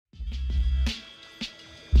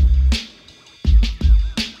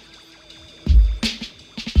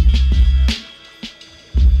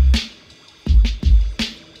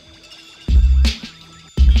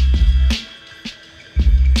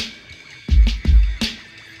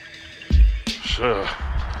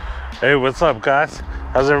Hey, what's up, guys?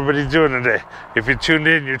 How's everybody doing today? If you tuned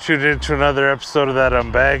in, you're tuned in to another episode of that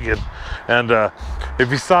Unbagging. And if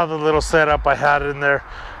you saw the little setup I had in there,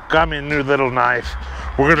 got me a new little knife.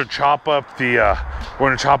 We're gonna chop up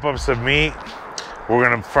some meat. We're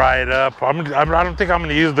gonna fry it up. I don't think I'm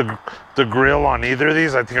gonna use the grill on either of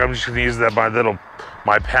these. I think I'm just gonna use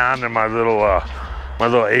my pan and my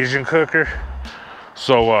little Asian cooker.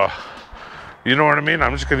 So you know what I mean?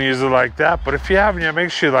 I'm just gonna use it like that. But if you haven't yet,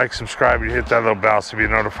 make sure you like, subscribe, and hit that little bell so you'll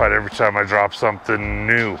be notified every time I drop something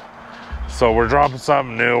new. So we're dropping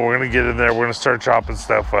something new. We're gonna get in there. We're gonna start chopping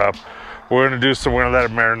stuff up. We're gonna let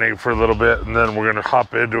it marinate for a little bit, and then we're gonna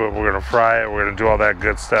hop into it. We're gonna fry it. We're gonna do all that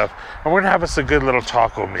good stuff, and we're gonna have us a good little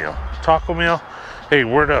taco meal. Taco meal. Hey,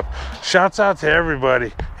 word up. Shouts out to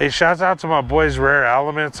everybody. Hey, shouts out to my boys, Rare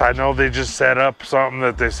Elements. I know they just set up something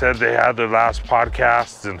that they said they had their last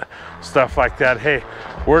podcast and stuff like that. Hey,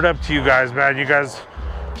 word up to you guys, man. You guys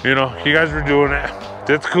were doing it.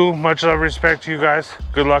 That's cool. Much love, respect to you guys.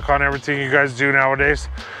 Good luck on everything you guys do nowadays.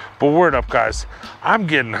 But word up, guys. I'm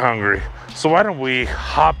getting hungry. So why don't we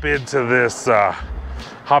hop into this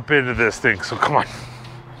thing. So come on.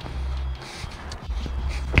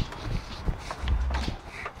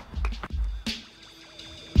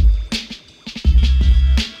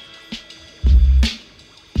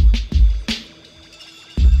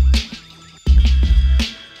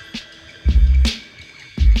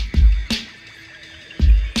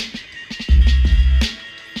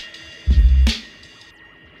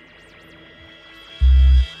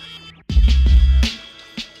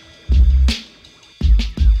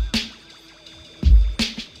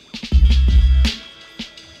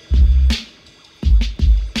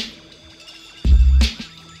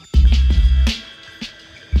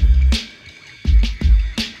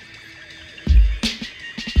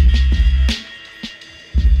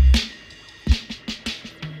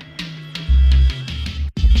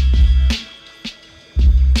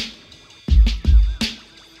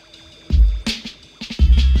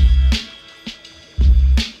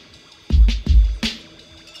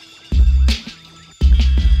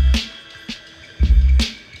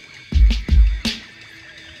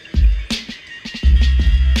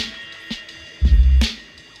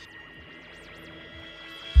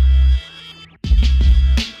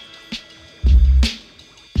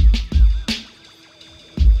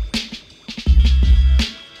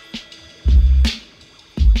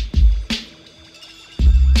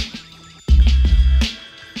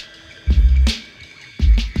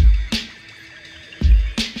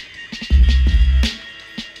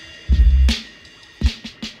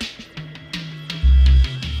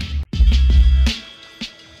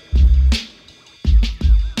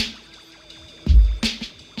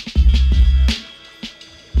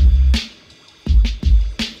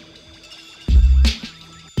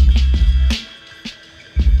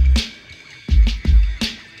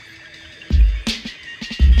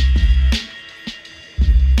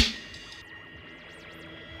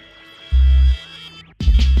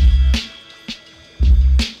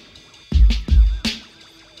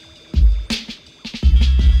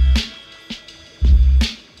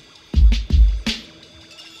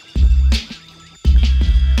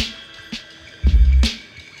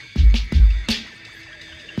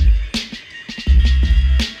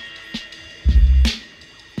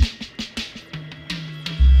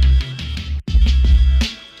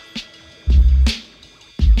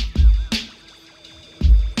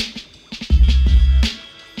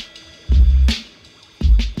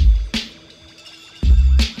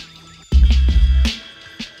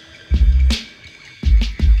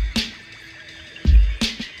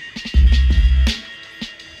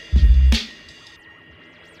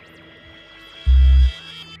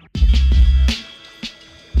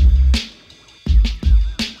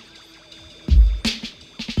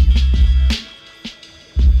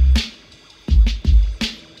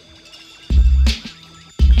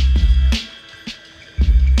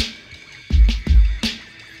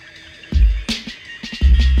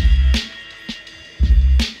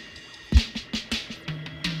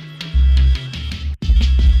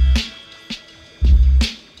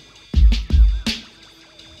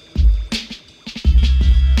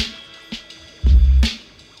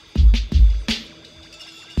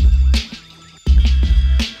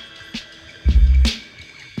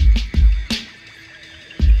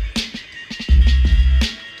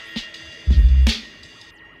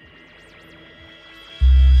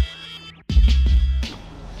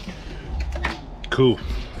 Cool.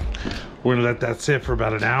 We're gonna let that sit for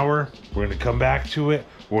about an hour. We're gonna come back to it.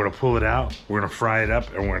 We're gonna pull it out. We're gonna fry it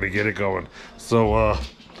up, and we're gonna get it going. So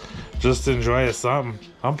just enjoy a something.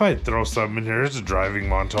 I might throw something in here. It's a driving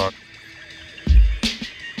montage.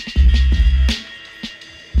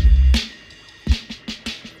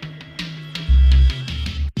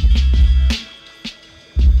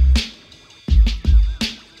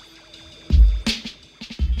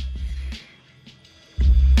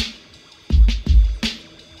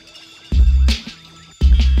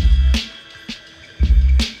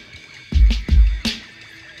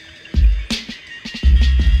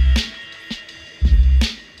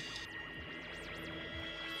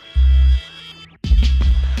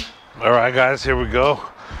 Alright guys, here we go.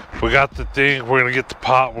 We got the thing, we're gonna get the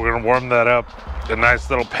pot, we're gonna warm that up. A nice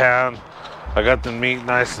little pan. I got the meat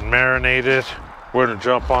nice and marinated. We're gonna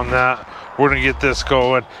jump on that. We're gonna get this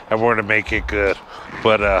going and we're gonna make it good.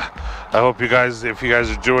 But I hope you guys, if you guys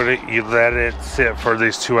are doing it, you let it sit for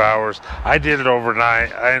these 2 hours. I did it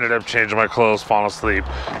overnight. I ended up changing my clothes, falling asleep.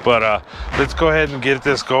 But let's go ahead and get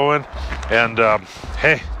this going and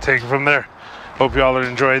hey, take it from there. Hope y'all are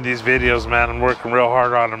enjoying these videos, man. I'm working real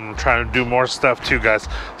hard on them. I'm trying to do more stuff too, guys.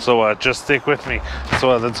 So just stick with me.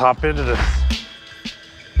 So let's hop into this.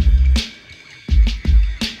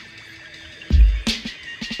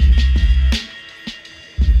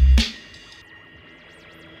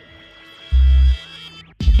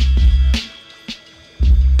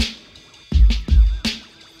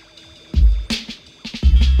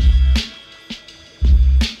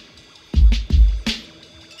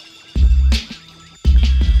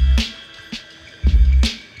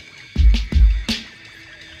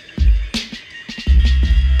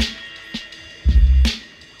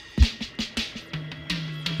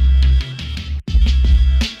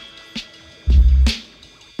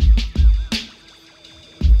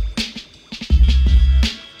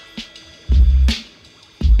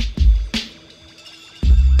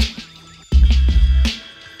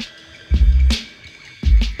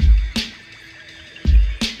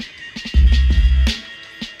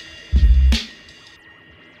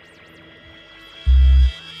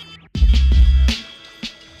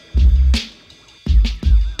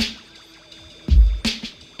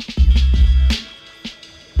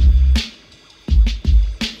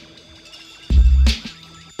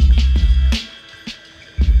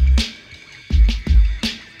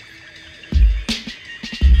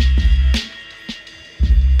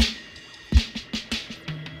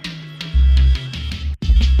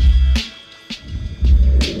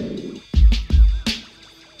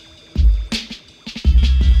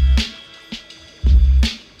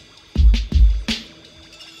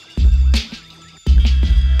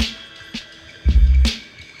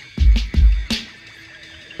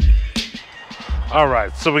 All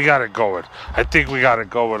right, so we got it going. I think we got it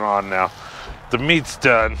going on now. The meat's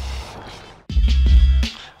done.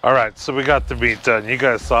 All right, so we got the meat done. You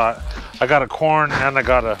guys saw it. I got a corn and I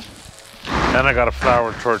got a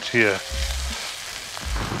flour tortilla.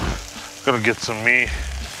 Gonna get some meat,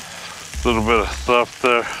 a little bit of stuff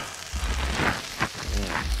there.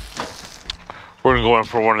 We're gonna go in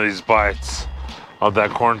for one of these bites of that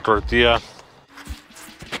corn tortilla.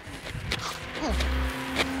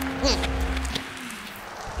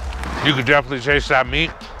 You can definitely taste that meat.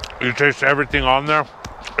 You taste everything on there.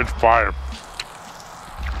 It's fire.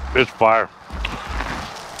 It's fire.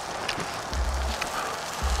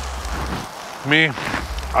 Me,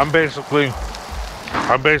 I'm basically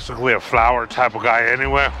a flour type of guy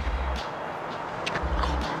anyway.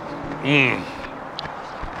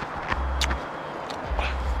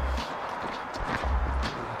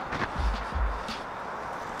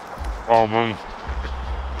 Oh man.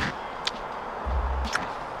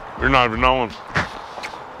 You're not even knowing.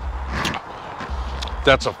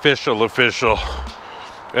 That's official.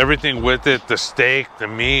 Everything with it, the steak, the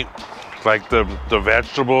meat, like the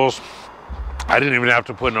vegetables. I didn't even have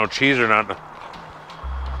to put no cheese or nothing.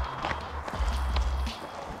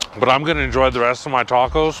 But I'm gonna enjoy the rest of my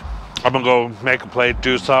tacos. I'm gonna go make a plate,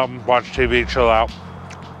 do something, watch TV, chill out.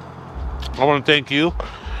 I wanna thank you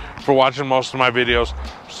for watching most of my videos,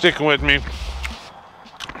 sticking with me.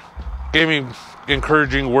 Gave me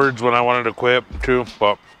encouraging words when I wanted to quit too,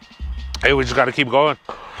 but hey, we just got to keep going.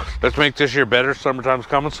 Let's make this year better. Summertime's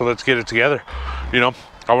coming, so let's get it together. You know,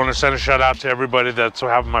 I want to send a shout out to everybody that's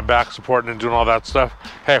having my back, supporting and doing all that stuff.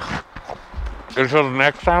 Hey, until the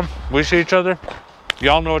next time we see each other,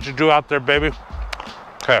 y'all know what to do out there, baby.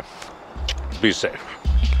 Okay, be safe.